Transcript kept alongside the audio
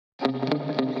So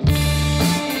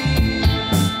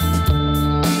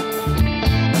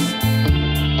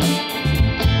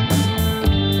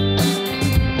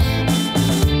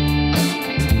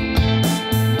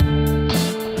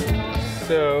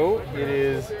it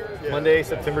is Monday,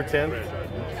 September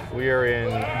 10th. We are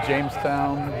in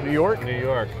Jamestown, New York. New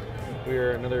York. We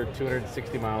are another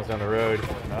 260 miles down the road.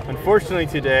 Unfortunately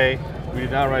today, we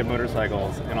did not ride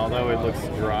motorcycles, and although it looks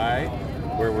dry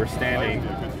where we're standing,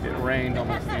 it rained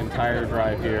almost the entire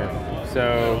drive here.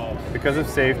 So because of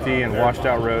safety and washed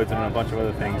out roads and a bunch of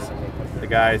other things, the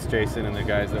guys, Jason and the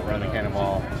guys that run the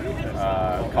Cannonball,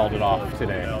 called it off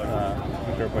today.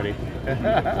 Everybody,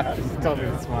 just tell me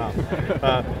to smile.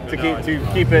 To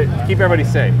keep everybody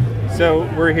safe. So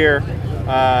we're here,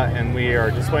 and we are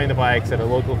displaying the bikes at a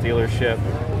local dealership,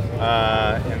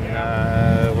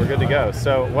 and we're good to go.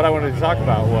 So what I wanted to talk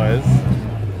about was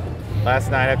last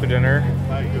night after dinner.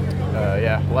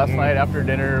 Last night after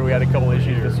dinner, we had a couple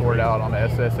issues to sort out on the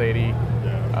SS80,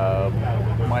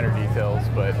 minor details,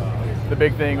 but the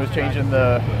big thing was changing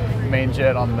the main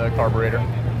jet on the carburetor.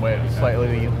 Went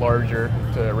slightly larger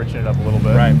to richen it up a little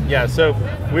bit. Right. Yeah. So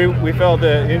we felt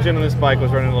the engine on this bike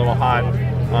was running a little hot,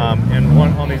 and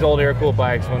on these old air-cooled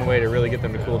bikes, one way to really get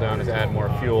them to cool down is add more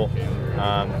fuel,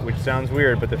 which sounds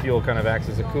weird, but the fuel kind of acts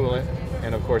as a coolant,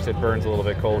 and of course it burns a little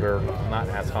bit colder, not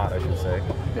as hot, I should say.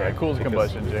 Yeah, it cools the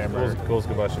combustion chamber. Cools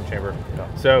combustion chamber.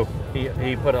 Yeah. So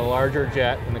he put a larger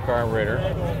jet in the carburetor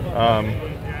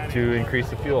to increase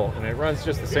the fuel, and it runs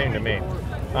just the same to me.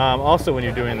 Also, when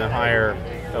you're doing the higher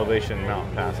elevation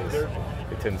mountain passes,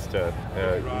 it tends to,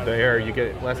 the air, you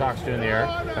get less oxygen in the air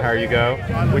the higher you go,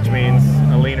 which means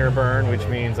a leaner burn, which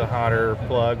means a hotter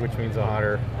plug, which means a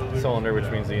hotter cylinder, which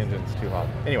means the engine's too hot.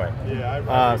 Anyway,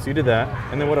 so you did that,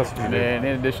 and then what else did you do? And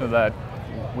in addition to that,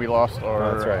 we lost our...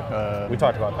 Oh, that's right. We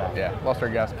talked about that. Yeah, lost our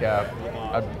gas cap.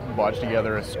 I bodged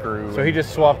together a screw. So he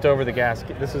just swapped over the gas,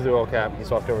 this is the oil cap, he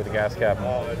swapped over the gas cap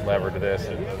and levered to this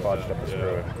and bodged up the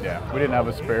screw. Yeah, we didn't have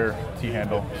a spare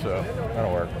T-handle, so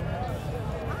that'll work.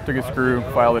 Took a screw,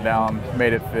 filed it down,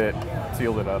 made it fit,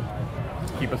 sealed it up,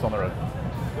 keep us on the road.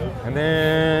 And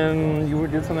then you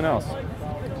did something else.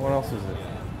 What else is it?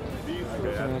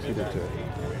 Something else you did to it.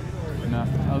 No,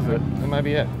 that was it. That might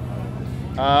be it.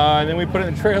 And then we put it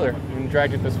in the trailer and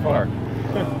dragged it this far.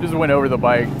 Just went over the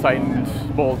bike, tightened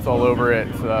bolts all over it,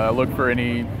 looked for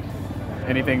anything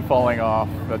falling off.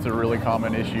 That's a really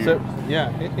common issue. So,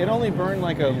 yeah, it only burned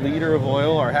like a liter of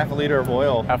oil or half a liter of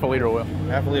oil. Half a liter of oil.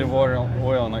 Half a liter of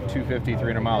oil in like 250,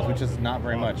 300 miles, which is not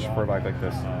very much for a bike like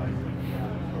this.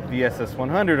 The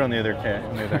SS100, on the other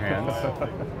hand,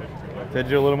 did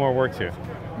do a little more work too.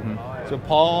 Mm-hmm. So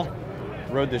Paul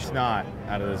rode the snot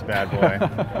out of this bad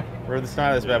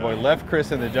boy. Left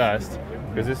Chris in the dust,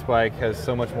 because this bike has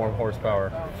so much more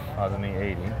horsepower than the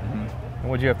 80. Mm-hmm. And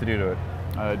what'd you have to do to it?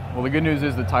 Well, the good news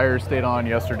is the tires stayed on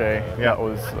yesterday. Yeah, that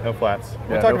was no flats.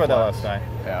 We talked about that last night.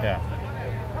 Yeah.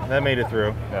 That made it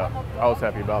through. Yeah, I was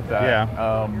happy about that.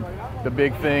 Yeah. The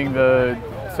big thing, the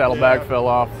saddlebag fell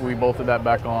off. We bolted that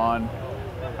back on.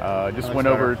 Just went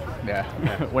over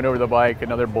the bike,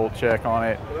 another bolt check on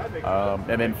it,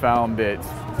 and then found that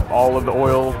all of the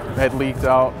oil had leaked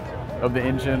out of the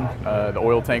engine. The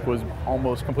oil tank was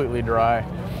almost completely dry,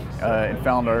 and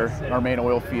found our main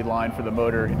oil feed line for the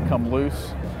motor had come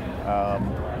loose.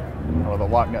 Or the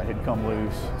lock nut had come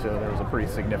loose, so there was a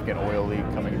pretty significant oil leak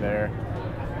coming there.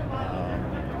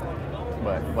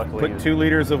 But luckily, put 2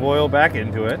 liters of oil back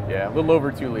into it. Yeah, a little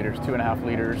over 2 liters, 2.5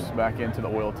 liters back into the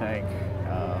oil tank.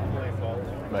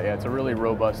 But yeah, it's a really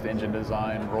robust engine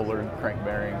design, roller crank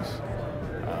bearings.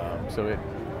 So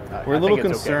we're a little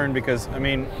concerned because, I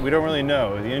mean, we don't really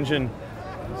know. The engine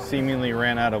seemingly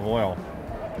ran out of oil,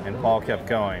 and Paul kept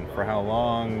going. For how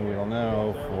long, we don't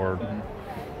know. For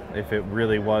if it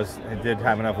really was, it did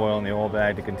have enough oil in the oil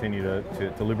bag to continue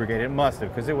to lubricate. It must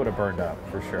have, because it would have burned up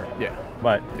for sure. Yeah.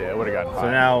 But yeah, it would have gotten hot.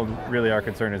 So now, really, our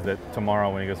concern is that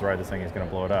tomorrow, when he goes to ride this thing, he's going to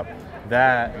blow it up.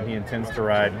 That, and he intends to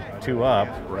ride 2 up.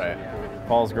 Right.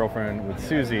 Paul's girlfriend with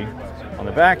Susie on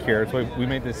the back here. So we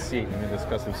made this seat. We made this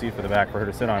custom seat for the back for her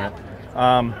to sit on it.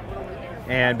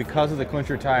 And because of the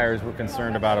clincher tires, we're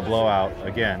concerned about a blowout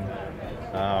again.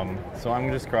 So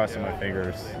I'm just crossing my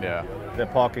fingers. Yeah.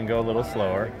 That Paul can go a little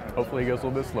slower. Hopefully he goes a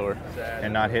little bit slower.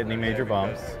 And not hit any major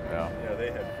bumps. Yeah.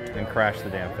 And crash the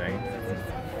damn thing.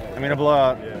 I mean, a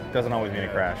blowout doesn't always mean a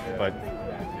crash, but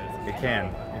it can.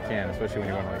 It can, especially when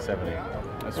you're going like 70.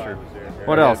 That's true.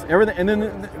 What else? Everything, and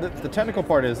then the technical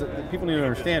part is that people need to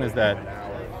understand is that,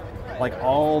 like,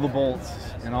 all the bolts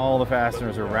and all the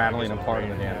fasteners are rattling apart in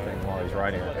the damn thing while he's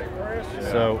riding it.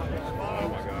 So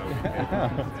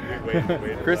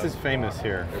Chris is famous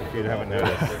here, if you haven't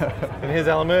noticed. In his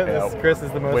element, Chris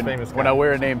is the most famous guy. When I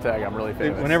wear a name tag, I'm really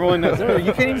famous. When everyone knows, oh,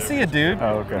 you can't even see it, dude.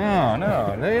 Oh, okay.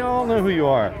 No, they all know who you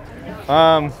are.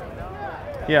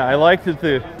 Yeah, I like that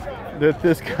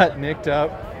this got nicked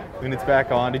up when it's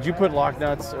back on. Did you put lock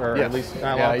nuts, or yes. at least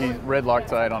red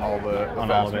Loctite on all the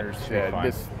fasteners.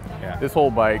 This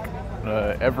whole bike,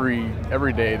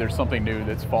 every day there's something new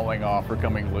that's falling off or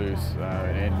coming loose,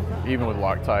 and even with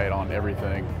Loctite on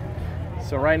everything.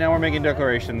 So right now we're making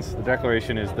declarations. The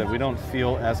declaration is that we don't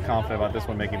feel as confident about this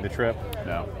one making the trip.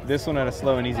 No. This one at a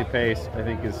slow and easy pace, I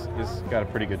think is got a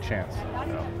pretty good chance.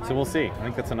 No. So we'll see. I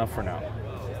think that's enough for now.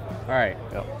 All right.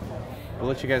 Yep. We'll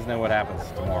let you guys know what happens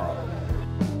tomorrow.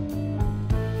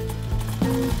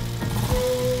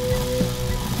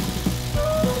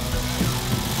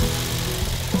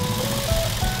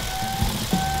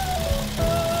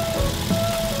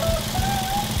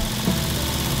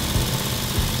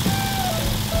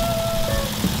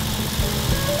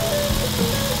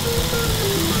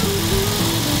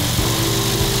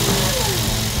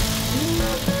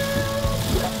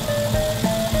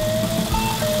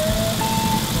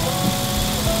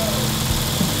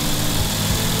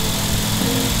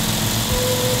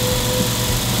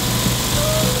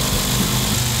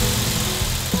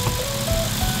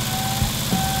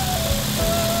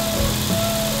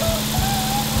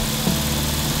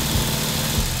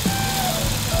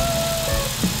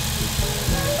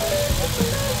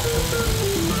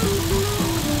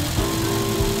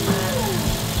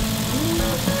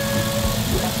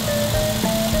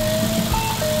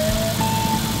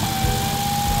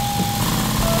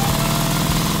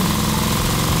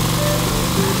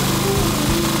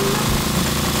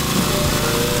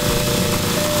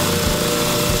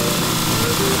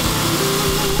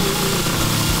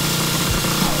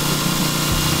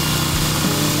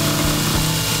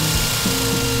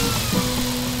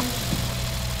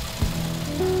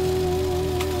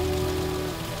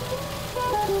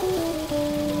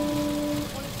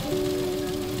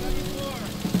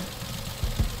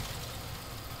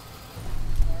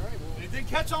 It didn't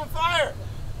catch on fire!